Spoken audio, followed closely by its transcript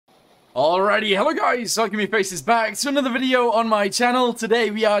Alrighty, hello guys, welcome your faces back to another video on my channel. Today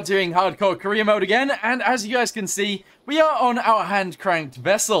we are doing hardcore career mode again, and as you guys can see, we are on our hand-cranked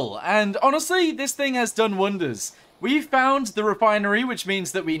vessel, and honestly, this thing has done wonders. We've found the refinery, which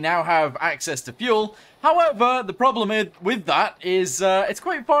means that we now have access to fuel. However, the problem with that is it's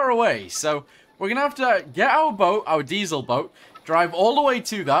quite far away, so we're gonna have to get our boat, our diesel boat, drive all the way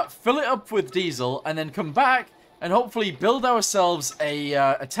to that, fill it up with diesel, and then come back and hopefully build ourselves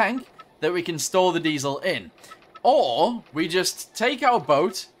a tank that we can store the diesel in. Or we just take our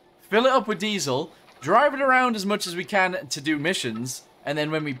boat, fill it up with diesel, drive it around as much as we can to do missions, and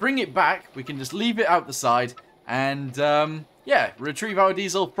then when we bring it back, we can just leave it out the side and, yeah, retrieve our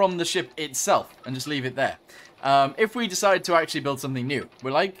diesel from the ship itself and just leave it there. If we decide to actually build something new.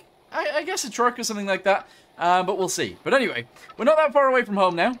 We're like, I guess a truck or something like that, but we'll see. But anyway, we're not that far away from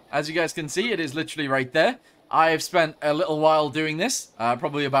home now. As you guys can see, it is literally right there. I have spent a little while doing this,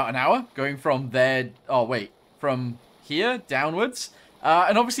 probably about an hour, going from there, from here downwards.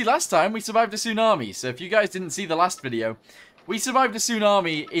 And obviously last time we survived a tsunami, so if you guys didn't see the last video, we survived a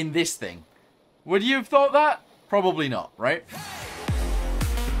tsunami in this thing. Would you have thought that? Probably not, right?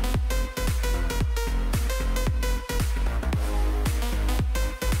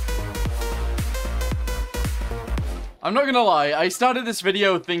 I'm not gonna lie, I started this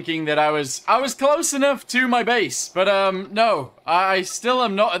video thinking that I was close enough to my base, but no, I still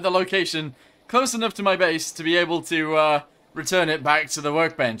am not at the location close enough to my base to be able to return it back to the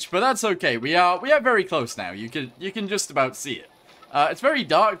workbench. But that's okay. We are very close now. You can just about see it. It's very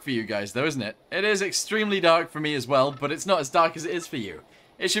dark for you guys though, isn't it? It is extremely dark for me as well, but it's not as dark as it is for you.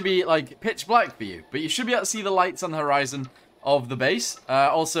 It should be like pitch black for you, but you should be able to see the lights on the horizon of the base.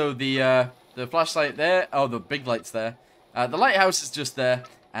 Also the flashlight there, oh, the big lights there. The lighthouse is just there,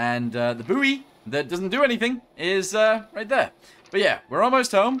 and the buoy that doesn't do anything is right there. But yeah, we're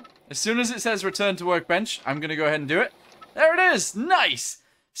almost home. As soon as it says return to workbench, I'm going to go ahead and do it. There it is! Nice!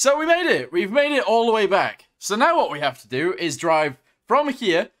 So we made it! We've made it all the way back. So now what we have to do is drive from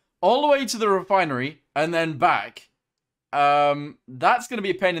here all the way to the refinery and then back. That's going to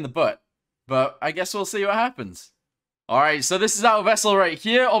be a pain in the butt, but I guess we'll see what happens. Alright, so this is our vessel right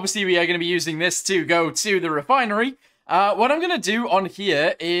here. Obviously, we are going to be using this to go to the refinery. What I'm going to do on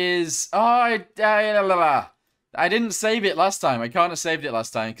here is... I didn't save it last time. I can't have saved it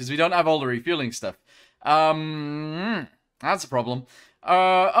last time because we don't have all the refueling stuff. That's a problem.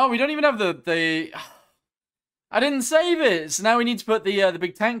 Oh, we don't even have the... I didn't save it, so now we need to put the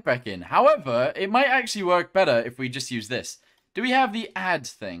big tank back in. However, it might actually work better if we just use this. Do we have the add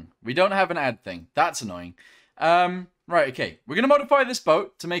thing? We don't have an add thing. That's annoying. Right, okay. We're going to modify this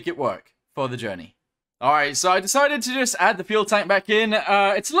boat to make it work for the journey. Alright, so I decided to just add the fuel tank back in.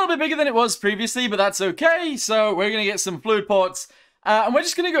 It's a little bit bigger than it was previously, but that's okay. So we're going to get some fluid ports, and we're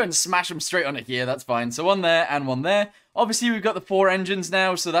just going to go and smash them straight on it here. That's fine. So one there and one there. Obviously, we've got the 4 engines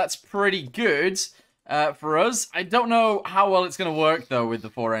now, so that's pretty good for us. I don't know how well it's going to work, though, with the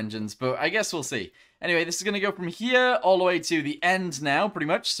 4 engines, but I guess we'll see. Anyway, this is going to go from here all the way to the end now, pretty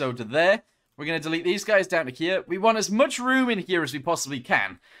much, so to there. We're going to delete these guys down to here. We want as much room in here as we possibly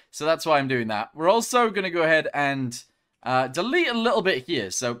can. So that's why I'm doing that. We're also going to go ahead and delete a little bit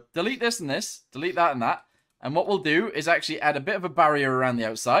here. So delete this and this. Delete that and that. And what we'll do is actually add a bit of a barrier around the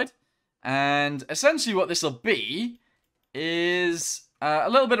outside. And essentially what this will be is a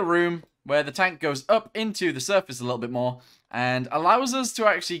little bit of room where the tank goes up into the surface a little bit more. And allows us to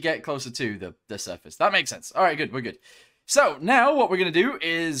actually get closer to the surface. That makes sense. All right, good. We're good. So, now what we're going to do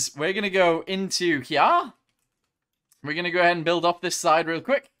is we're going to go into here. We're going to go ahead and build off this side real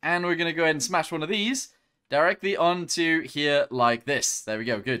quick. And we're going to go ahead and smash one of these directly onto here like this. There we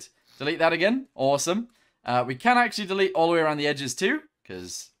go. Good. Delete that again. Awesome. We can actually delete all the way around the edges too,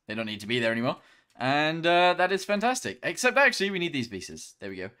 because they don't need to be there anymore. And that is fantastic. Except actually, we need these pieces.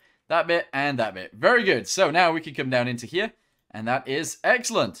 There we go. That bit and that bit. Very good. So, now we can come down into here. And that is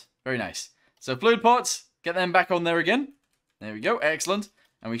excellent. Very nice. So, fluid ports. Get them back on there again. There we go. Excellent.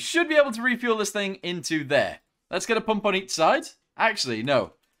 And we should be able to refuel this thing into there. Let's get a pump on each side. Actually,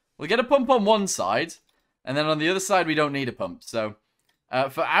 no. We'll get a pump on one side. And then on the other side, we don't need a pump. So,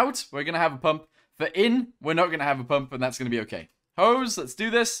 for out, we're going to have a pump. For in, we're not going to have a pump. And that's going to be okay. Hose, let's do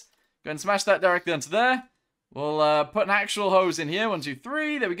this. Go ahead and smash that directly onto there. We'll put an actual hose in here. 1, 2,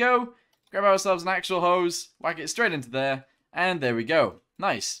 3. There we go. Grab ourselves an actual hose. Whack it straight into there. And there we go.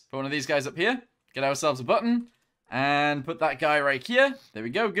 Nice. Put one of these guys up here. Get ourselves a button, and put that guy right here. There we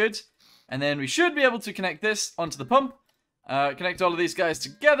go, good. And then we should be able to connect this onto the pump, connect all of these guys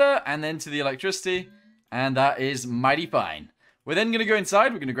together, and then to the electricity, and that is mighty fine. We're then going to go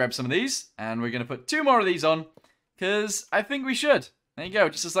inside, we're going to grab some of these, and we're going to put 2 more of these on, because I think we should. There you go.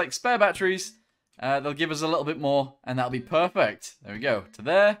 Just as like spare batteries. They'll give us a little bit more, and that'll be perfect. There we go. To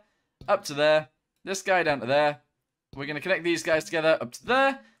there, up to there. This guy down to there. We're going to connect these guys together up to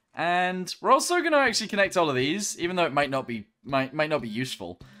there. And we're also going to actually connect all of these, even though it might not be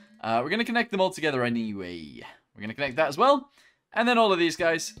useful. We're going to connect them all together anyway. We're going to connect that as well. And then all of these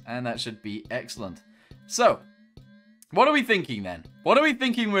guys, and that should be excellent. So, what are we thinking then? What are we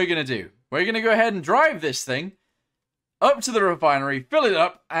thinking we're going to do? We're going to go ahead and drive this thing up to the refinery, fill it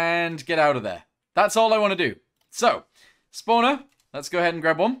up, and get out of there. That's all I want to do. So, spawner, let's go ahead and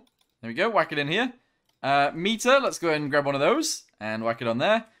grab one. There we go, whack it in here. Meter, let's go ahead and grab one of those, and whack it on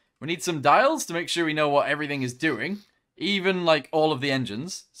there. We need some dials to make sure we know what everything is doing. Even, like, all of the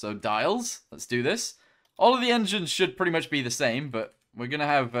engines. So, dials, let's do this. All of the engines should pretty much be the same, but we're going to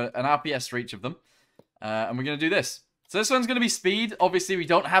have an RPS for each of them. And we're going to do this. So this one's going to be speed. Obviously, we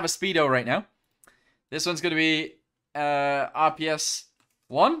don't have a speedo right now. This one's going to be RPS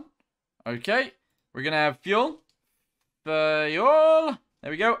 1. Okay. We're going to have fuel. Fuel.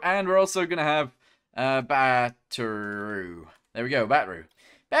 There we go. And we're also going to have battery. There we go. Battery.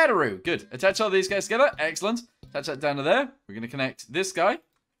 Battery. Good. Attach all these guys together. Excellent. Attach that down to there. We're going to connect this guy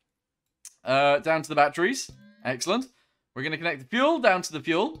down to the batteries. Excellent. We're going to connect the fuel down to the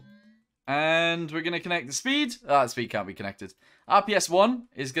fuel. And we're going to connect the speed. Ah, the speed can't be connected. RPS 1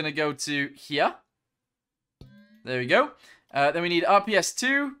 is going to go to here. There we go. Then we need RPS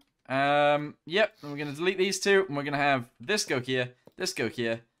 2. Yep, and we're going to delete these two. And we're going to have this go here, this go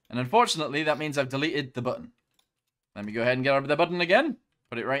here. And unfortunately, that means I've deleted the button. Let me go ahead and get over the button again.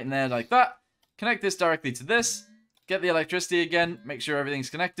 Put it right in there like that. Connect this directly to this. Get the electricity again. Make sure everything's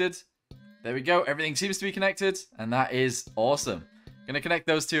connected. There we go. Everything seems to be connected. And that is awesome. Going to connect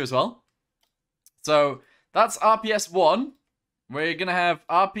those two as well. So that's RPS 1. We're going to have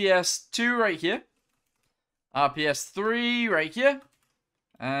RPS 2 right here. RPS 3 right here.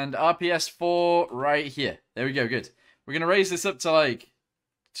 And RPS 4 right here. There we go, good. We're going to raise this up to like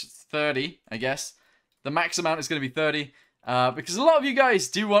 30, I guess. The max amount is going to be 30. Because a lot of you guys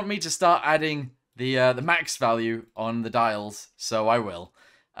do want me to start adding the max value on the dials. So I will.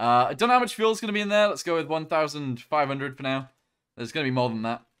 I don't know how much fuel is going to be in there. Let's go with 1,500 for now. There's going to be more than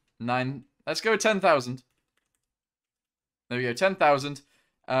that. 9. Let's go with 10,000. There we go, 10,000.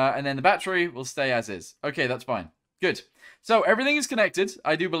 And then the battery will stay as is. Okay, that's fine. Good. So everything is connected,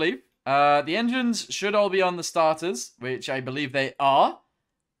 I do believe. The engines should all be on the starters, which I believe they are.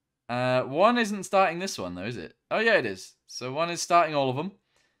 One isn't starting this one, though, is it? Oh, yeah, it is. So one is starting all of them.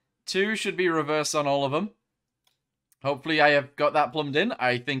 2 should be reverse on all of them. Hopefully I have got that plumbed in.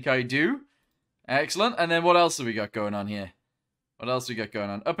 I think I do. Excellent. And then what else have we got going on here? What else we got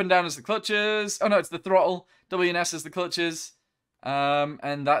going on? Up and down is the clutches. Oh, no, it's the throttle. W and S is the clutches.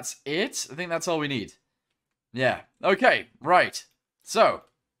 And that's it. I think that's all we need. Yeah. Okay, right. So,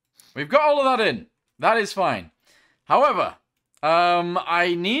 we've got all of that in. That is fine. However,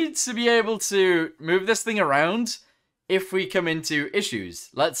 I need to be able to move this thing around if we come into issues.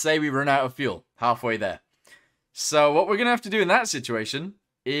 Let's say we run out of fuel halfway there. So, what we're going to have to do in that situation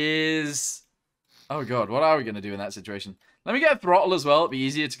is... Oh, God, what are we going to do in that situation? Let me get a throttle as well. It'll be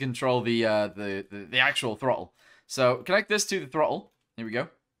easier to control the actual throttle. So, connect this to the throttle. Here we go.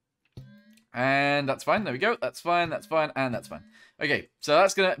 And that's fine. There we go. That's fine. That's fine. And that's fine. Okay, so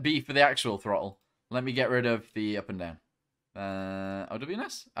that's going to be for the actual throttle. Let me get rid of the up and down.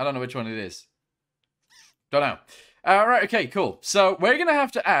 OWNS? I don't know which one it is. Don't know. Right, okay, cool. So, we're going to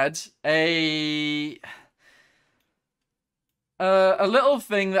have to add a little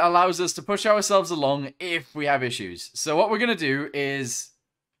thing that allows us to push ourselves along if we have issues. So what we're going to do is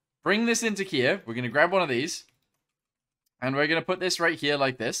bring this into here. We're going to grab one of these. And we're going to put this right here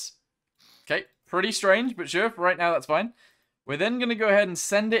like this. Okay, pretty strange, but sure, for right now that's fine. We're then going to go ahead and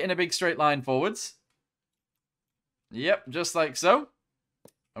send it in a big straight line forwards. Yep, just like so.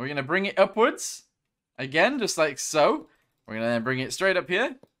 And we're going to bring it upwards. Again, just like so. We're going to then bring it straight up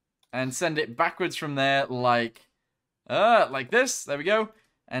here. And send it backwards from there like this. There we go.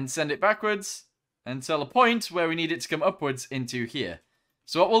 And send it backwards until a point where we need it to come upwards into here.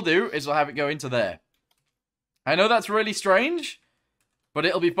 So what we'll do is we'll have it go into there. I know that's really strange, but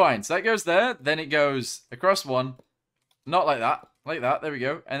it'll be fine. So that goes there. Then it goes across one. Not like that. Like that. There we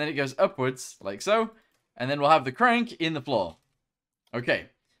go. And then it goes upwards like so. And then we'll have the crank in the floor. Okay.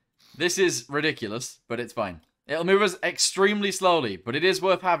 This is ridiculous, but it's fine. It'll move us extremely slowly, but it is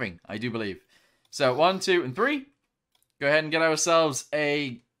worth having, I do believe. So 1, 2, and 3. Go ahead and get ourselves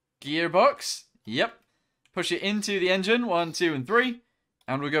a gearbox. Yep. Push it into the engine. 1, 2, and 3.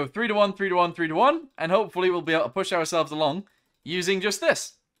 And we'll go 3 to 1, 3 to 1, 3 to 1. And hopefully we'll be able to push ourselves along using just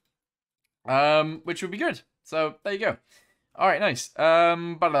this. Which would be good. So there you go. Alright, nice. Blah,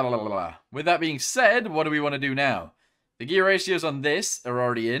 blah, blah, blah. With that being said, what do we want to do now? The gear ratios on this are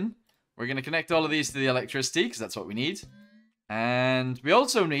already in. We're going to connect all of these to the electricity, because that's what we need. And we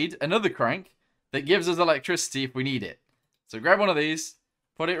also need another crank that gives us electricity if we need it. So grab one of these,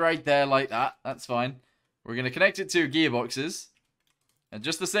 put it right there like that. That's fine. We're going to connect it to gearboxes. And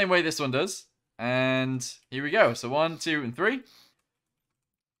just the same way this one does. And here we go. So 1, 2, and 3.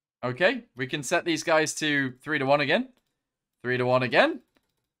 Okay, we can set these guys to 3 to 1 again. 3 to 1 again.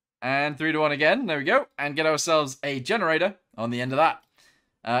 And 3 to 1 again. There we go. And get ourselves a generator on the end of that.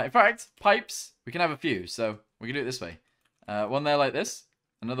 In fact, pipes, we can have a few. So we can do it this way. One there like this.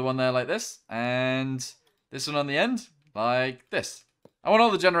 Another one there like this. And this one on the end like this. I want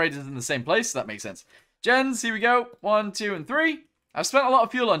all the generators in the same place, so that makes sense. Gens, here we go. 1, 2, and 3. I've spent a lot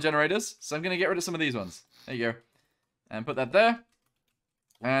of fuel on generators, so I'm going to get rid of some of these ones. There you go. And put that there.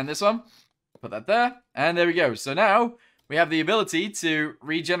 And this one. Put that there. And there we go. So now we have the ability to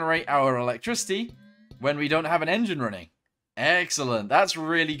regenerate our electricity when we don't have an engine running. Excellent. That's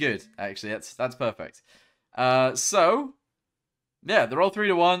really good, actually. That's perfect. So, yeah, they're all 3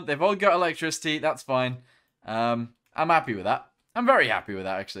 to 1. They've all got electricity. That's fine. I'm happy with that. I'm very happy with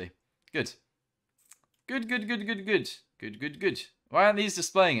that, actually. Good. Good, good, good, good, good. Good, good, good. Why aren't these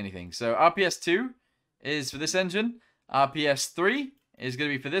displaying anything? So RPS 2 is for this engine. RPS 3 is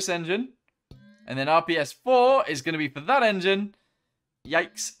going to be for this engine. And then RPS 4 is going to be for that engine.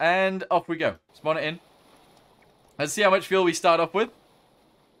 Yikes. And off we go. Spawn it in. Let's see how much fuel we start off with.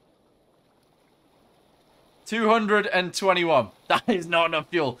 221. That is not enough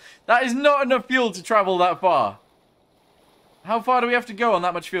fuel. That is not enough fuel to travel that far. How far do we have to go on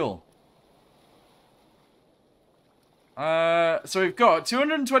that much fuel? So we've got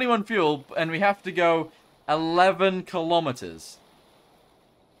 221 fuel, and we have to go 11 kilometers.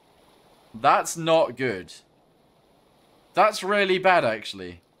 That's not good. That's really bad,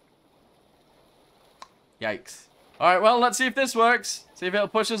 actually. Yikes. Alright, well, let's see if this works. See if it'll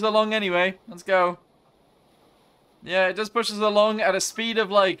push us along anyway. Let's go. Yeah, it does push us along at a speed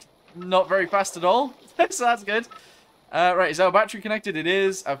of, like, not very fast at all. So that's good. Right, is our battery connected? It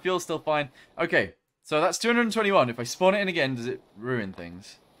is. Our fuel's still fine. Okay, so that's 221. If I spawn it in again, does it ruin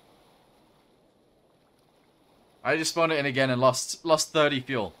things? I just spawned it in again and lost 30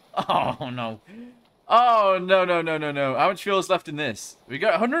 fuel. Oh, no. Oh, no, no, no, no, no. How much fuel is left in this? We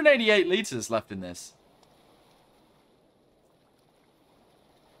got 188 liters left in this.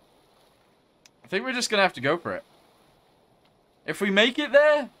 I think we're just going to have to go for it. If we make it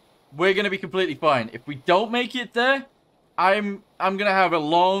there, we're going to be completely fine. If we don't make it there, I'm going to have a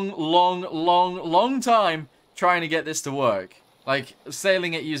long time trying to get this to work. Like,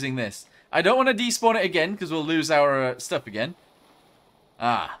 sailing it using this. I don't want to despawn it again, because we'll lose our stuff again.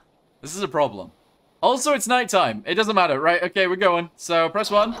 Ah, this is a problem. Also, it's nighttime. It doesn't matter, right? Okay, we're going. So, press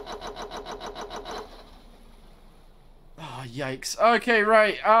 1. Oh, yikes. Okay,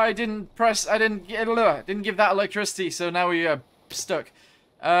 right. I didn't give that electricity, so now we are stuck.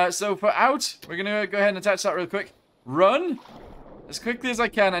 So, for out, we're going to go ahead and attach that real quick. Run as quickly as I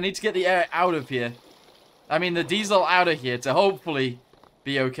can. I need to get the air out of here. I mean, the diesel out of here to hopefully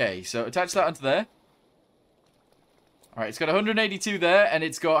be okay. So, attach that onto there. Alright, it's got 182 there, and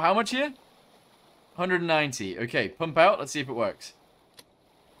it's got how much here? 190. Okay, pump out. Let's see if it works.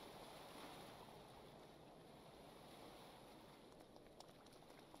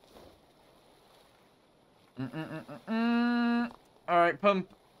 Alright, pump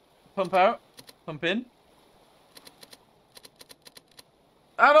out. Pump in.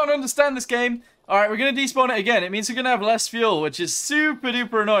 I don't understand this game. Alright, we're going to despawn it again. It means we're going to have less fuel, which is super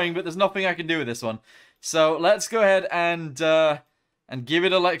duper annoying, but there's nothing I can do with this one. So, let's go ahead and give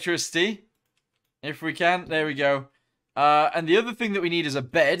it electricity. If we can. There we go. And the other thing that we need is a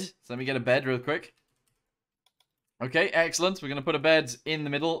bed. So, let me get a bed real quick. Okay, excellent. We're going to put a bed in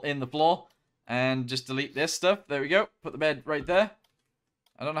the middle, in the floor. And just delete this stuff. There we go. Put the bed right there.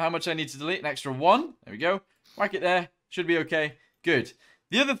 I don't know how much I need to delete. An extra 1. There we go. Whack it there. Should be okay. Good.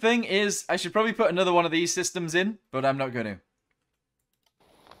 The other thing is, I should probably put another one of these systems in, but I'm not going to.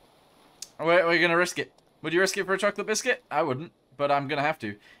 We're going to risk it. Would you risk it for a chocolate biscuit? I wouldn't, but I'm going to have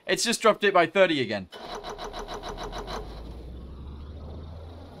to. It's just dropped it by 30 again.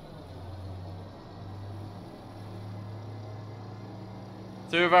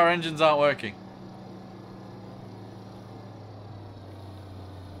 Two of our engines aren't working.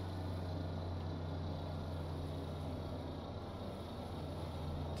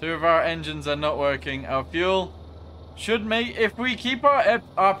 Two of our engines are not working. Our fuel should make... If we keep our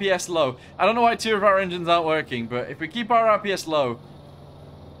RPS low... I don't know why two of our engines aren't working, but if we keep our RPS low,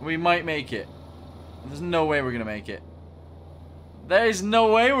 we might make it. There's no way we're going to make it. There is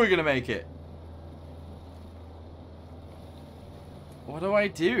no way we're gonna make it. What do I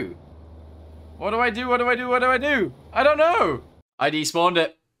do? What do I do? What do I do? What do I do? I don't know. I despawned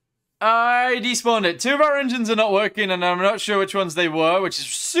it. I despawned it. 2 of our engines are not working, and I'm not sure which ones they were, which is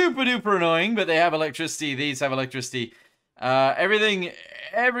super duper annoying, but they have electricity. These have electricity. Everything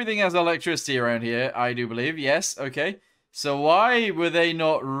has electricity around here, I do believe. Yes, okay. So why were they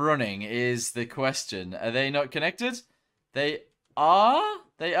not running is the question. Are they not connected? They are?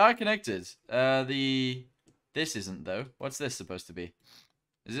 They are connected. This isn't, though. What's this supposed to be?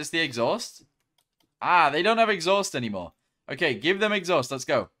 Is this the exhaust? Ah, they don't have exhaust anymore. Okay, give them exhaust. Let's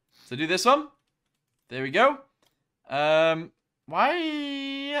go. So do this one. There we go. Why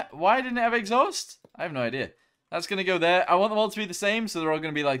didn't it have exhaust? I have no idea. That's going to go there. I want them all to be the same, so they're all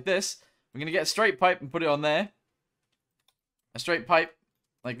going to be like this. We're going to get a straight pipe and put it on there. A straight pipe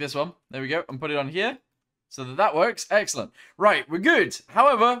like this one. There we go. And put it on here. So that works. Excellent. Right, we're good.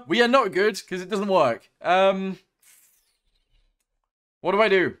 However, we are not good because it doesn't work. What do I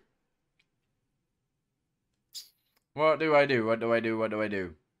do? What do I do? What do I do? What do I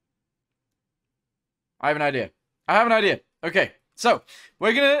do? I have an idea. I have an idea. Okay, so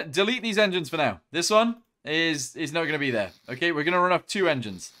we're going to delete these engines for now. This one is not going to be there. Okay, we're going to run off 2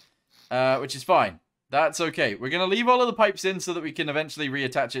 engines, which is fine. That's okay. We're going to leave all of the pipes in so that we can eventually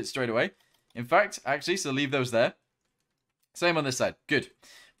reattach it straight away. In fact, actually, so leave those there. Same on this side. Good.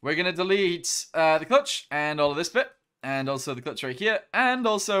 We're going to delete the clutch and all of this bit, and also the clutch right here, and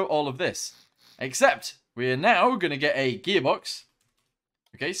also all of this. Except we are now going to get a gearbox.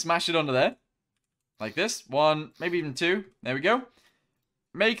 Okay, smash it onto there. Like this. 1, maybe even 2. There we go.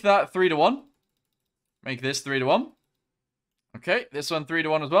 Make that 3 to 1. Make this 3 to 1. Okay, this one 3 to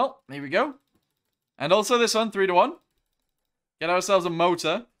 1 as well. Here we go. And also this one 3 to 1. Get ourselves a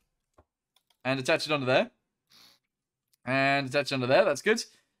motor. And attach it onto there. And attach it onto there. That's good.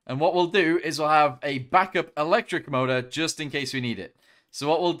 And what we'll do is we'll have a backup electric motor just in case we need it. So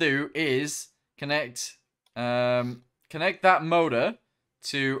what we'll do is connect that motor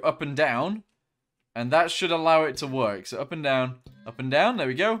to up and down. And that should allow it to work. So up and down, up and down. There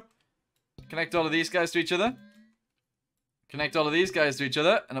we go. Connect all of these guys to each other. Connect all of these guys to each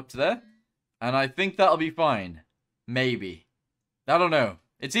other and up to there. And I think that'll be fine. Maybe. I don't know.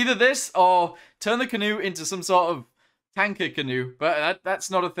 It's either this or turn the canoe into some sort of tanker canoe. But that's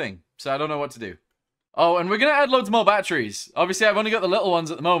not a thing. So I don't know what to do. Oh, and we're going to add loads more batteries. Obviously, I've only got the little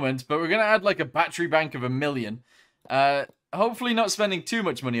ones at the moment. But we're going to add like a battery bank of 1 million. Hopefully not spending too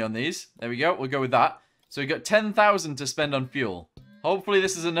much money on these. There we go. We'll go with that. So we've got 10,000 to spend on fuel. Hopefully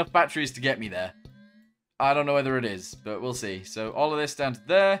this is enough batteries to get me there. I don't know whether it is, but we'll see. So all of this down to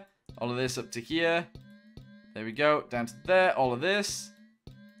there. All of this up to here. There we go. Down to there. All of this.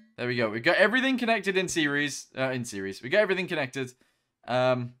 There we go. We've got everything connected in series. We got everything connected.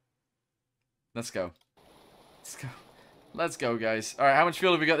 Let's go. Let's go. Let's go, guys. All right, how much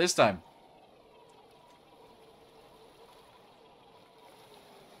fuel have we got this time?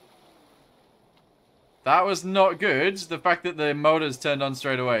 That was not good, the fact that the motor's turned on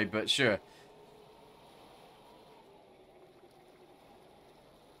straight away, but sure.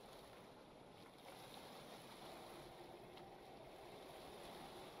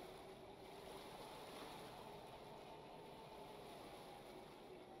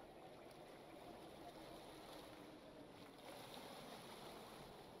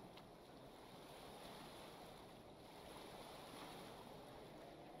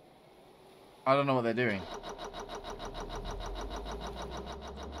 I don't know what they're doing.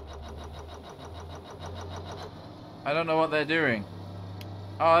 I don't know what they're doing.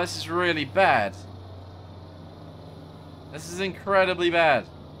 Oh, this is really bad. This is incredibly bad.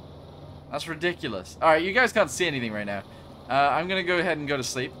 That's ridiculous. Alright, you guys can't see anything right now. I'm gonna go ahead and go to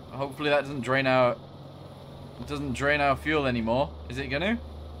sleep. Hopefully that doesn't drain our... It doesn't drain our fuel anymore. Is it gonna?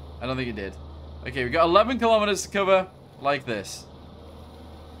 I don't think it did. Okay, we've got 11 kilometers to cover like this.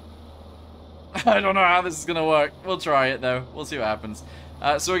 I don't know how this is going to work. We'll try it, though. We'll see what happens.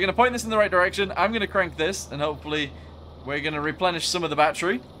 So we're going to point this in the right direction. I'm going to crank this, and hopefully we're going to replenish some of the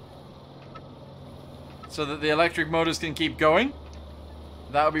battery so that the electric motors can keep going.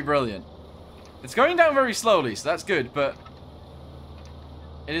 That would be brilliant. It's going down very slowly, so that's good, but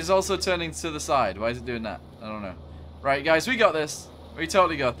it is also turning to the side. Why is it doing that? I don't know. Right, guys, we got this. We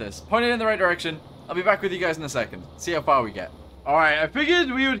totally got this. Point it in the right direction. I'll be back with you guys in a second. See how far we get. Alright, I figured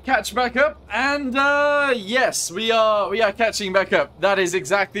we would catch back up, and yes, we are catching back up. That is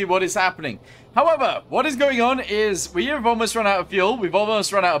exactly what is happening. However, what is going on is we have almost run out of fuel, we've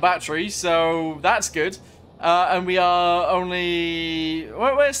almost run out of battery, so that's good. And we are only,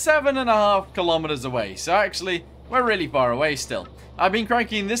 we're 7.5 kilometers away, so actually, we're really far away still. I've been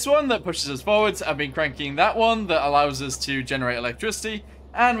cranking this one that pushes us forwards. I've been cranking that one that allows us to generate electricity.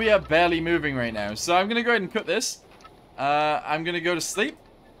 And we are barely moving right now. So I'm going to go ahead and cut this. I'm going to go to sleep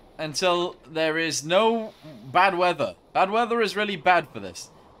until there is no bad weather. Bad weather is really bad for this.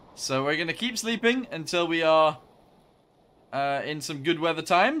 So we're going to keep sleeping until we are in some good weather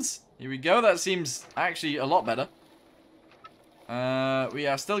times. Here we go. That seems actually a lot better. We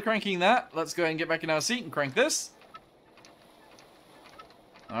are still cranking that. Let's go ahead and get back in our seat and crank this.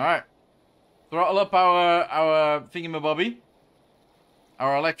 Alright. Throttle up our thingamabobby.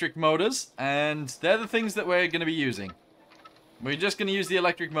 Our electric motors. And they're the things that we're going to be using. We're just going to use the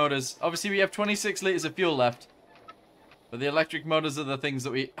electric motors. Obviously, we have 26 liters of fuel left. But the electric motors are the things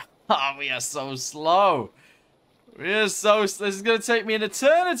that we... Oh, we are so slow. We are so... This is going to take me an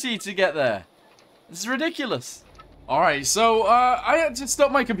eternity to get there. This is ridiculous. Alright, so I had to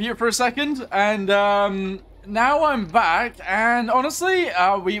stop my computer for a second. And now I'm back. And honestly,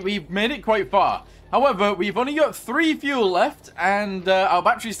 we've made it quite far. However, we've only got 3 fuel left. And our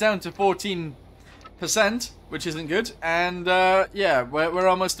battery's down to 14%, which isn't good. And yeah, we're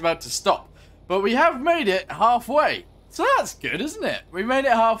almost about to stop. But we have made it halfway. So that's good, isn't it? We made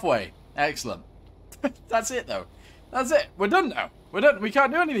it halfway. Excellent. That's it, though. That's it. We're done now. We're done. We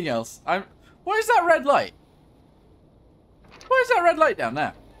can't do anything else. What is that red light? What is that red light down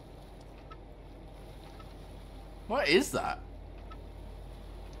there? What is that?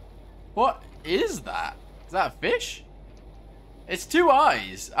 What is that? Is that a fish? It's 2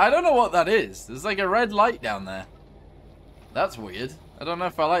 eyes. I don't know what that is. There's like a red light down there. That's weird. I don't know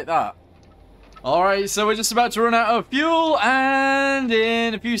if I like that. Alright, so we're just about to run out of fuel, and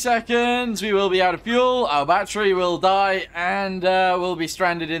in a few seconds we will be out of fuel, our battery will die, and we'll be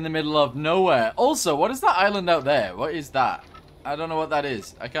stranded in the middle of nowhere. Also, what is that island out there? What is that? I don't know what that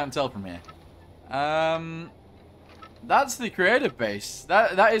is. I can't tell from here. That's the creative base.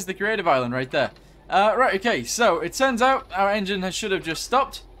 That is the creative island right there. Right, okay, so it turns out our engine should have just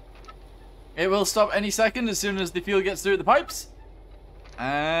stopped. It will stop any second as soon as the fuel gets through the pipes.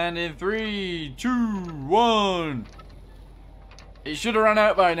 And in 3, 2, 1. It should have run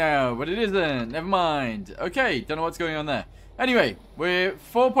out by now, but it isn't. Never mind. Okay, don't know what's going on there. Anyway, we're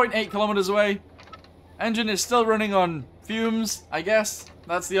 4.8 kilometers away. Engine is still running on fumes, I guess.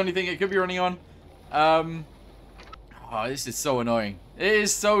 That's the only thing it could be running on. Oh, this is so annoying. It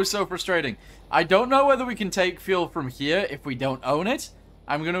is so frustrating. I don't know whether we can take fuel from here if we don't own it.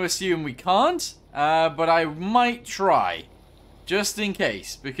 I'm going to assume we can't, but I might try. Just in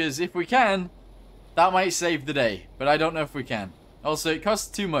case, because if we can, that might save the day. But I don't know if we can. Also, it costs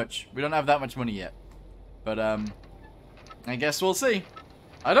too much. We don't have that much money yet. But, I guess we'll see.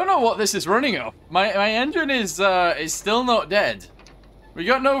 I don't know what this is running off. My engine is still not dead. We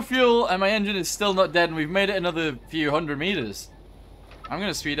got no fuel, and my engine is still not dead, and we've made it another few hundred meters. I'm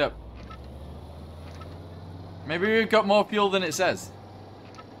going to speed up. Maybe we've got more fuel than it says.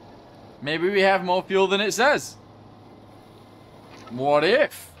 Maybe we have more fuel than it says. What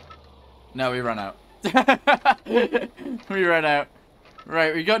if? No, we ran out. We ran out.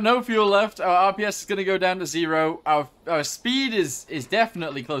 Right, we got no fuel left. Our RPS is going to go down to 0. Our speed is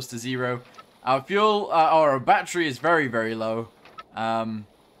definitely close to 0. Our fuel, our battery is very low.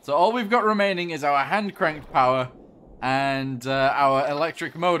 So all we've got remaining is our hand-cranked power and our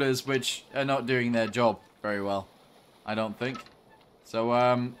electric motors, which are not doing their job very well, I don't think.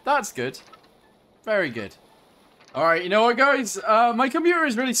 So that's good. Very good. Alright, you know what, guys? My computer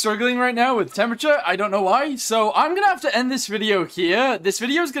is really struggling right now with temperature. I don't know why. So I'm going to have to end this video here. This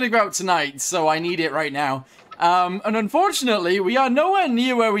video is going to go out tonight, so I need it right now. And unfortunately, we are nowhere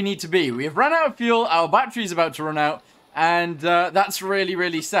near where we need to be. We have run out of fuel. Our battery is about to run out. And that's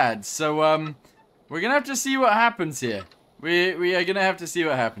really sad. So we're going to have to see what happens here. We are going to have to see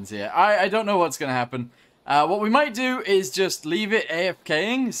what happens here. I don't know what's going to happen. What we might do is just leave it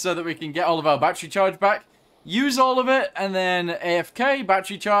AFKing so that we can get all of our battery charge back. Use all of it, and then AFK,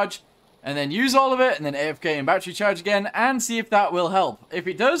 battery charge, and then use all of it, and then AFK and battery charge again, and see if that will help. If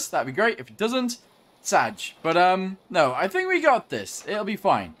it does, that'd be great. If it doesn't, sag. But, no, I think we got this. It'll be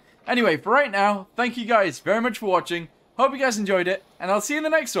fine. Anyway, for right now, thank you guys very much for watching. Hope you guys enjoyed it, and I'll see you in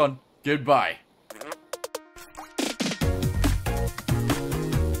the next one. Goodbye.